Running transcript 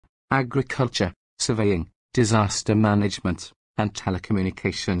agriculture, surveying, disaster management, and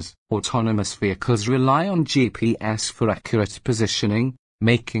telecommunications. Autonomous vehicles rely on GPS for accurate positioning,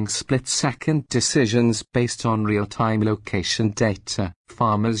 making split-second decisions based on real-time location data.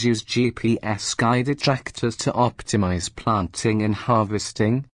 Farmers use GPS-guided tractors to optimize planting and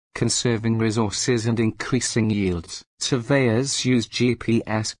harvesting, conserving resources and increasing yields. Surveyors use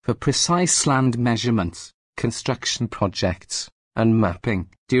GPS for precise land measurements, construction projects, and mapping.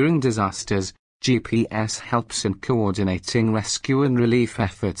 During disasters, GPS helps in coordinating rescue and relief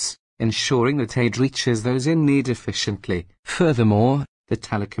efforts, ensuring that aid reaches those in need efficiently. Furthermore, the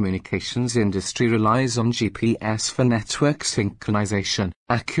telecommunications industry relies on GPS for network synchronization.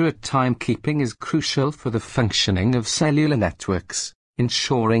 Accurate timekeeping is crucial for the functioning of cellular networks,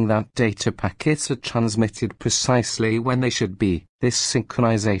 ensuring that data packets are transmitted precisely when they should be. This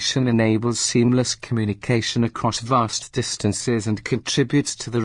synchronization enables seamless communication across vast distances and contributes to the